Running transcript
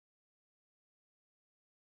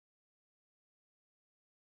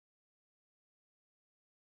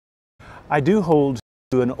I do hold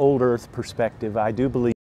to an old Earth perspective. I do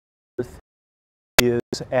believe Earth is,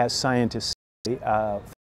 as scientists say,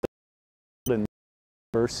 in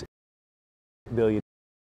verse billion.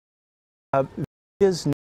 There is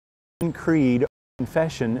no creed or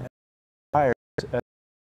confession prior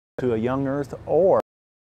to a young Earth or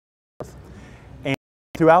Earth. And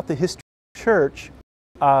throughout the history of the Church,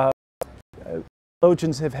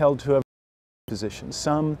 theologians have held to a position.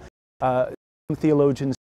 Some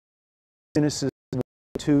theologians, Genesis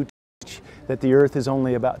 1-2, teach that the Earth is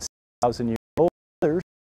only about 6,000 years old. Others,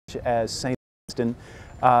 as Saint Augustine,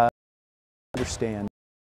 understand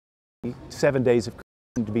 7 days of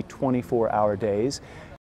creation to be 24-hour days.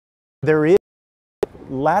 There is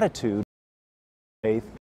latitude faith.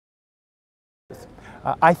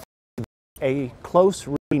 I think a close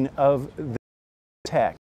reading of the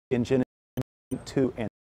text in Genesis 2 and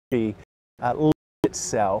 3 lends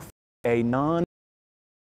itself a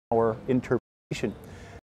non-hour interpretation.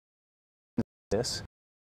 This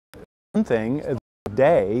one thing, the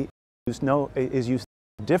day is used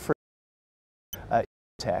different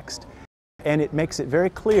text, and it makes it very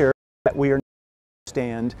clear that we are not to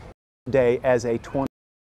understand day as a 20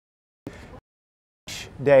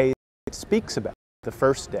 day it speaks about. The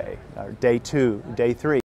first day, or day 2, day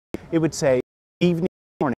 3, it would say evening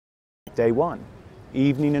and morning, day 1,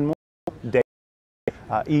 evening and morning, day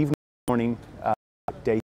evening and morning,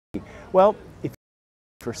 day 3. Well, if you think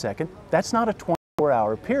for a second, that's not a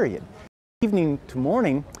 24-hour period. Evening to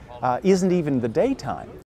morning isn't even the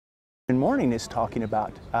daytime. And morning is talking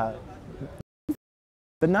about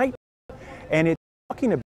the night, and it's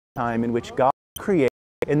talking about the time in which God created,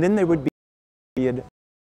 and then there would be a period.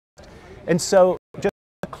 And so, just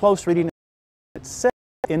a close reading itself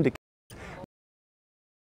indicates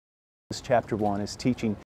this chapter 1 is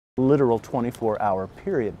teaching a literal 24-hour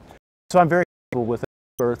period. So I'm very comfortable with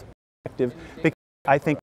the Earth perspective because I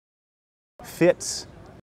think it fits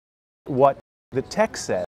what the text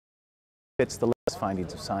says, fits the latest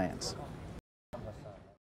findings of science.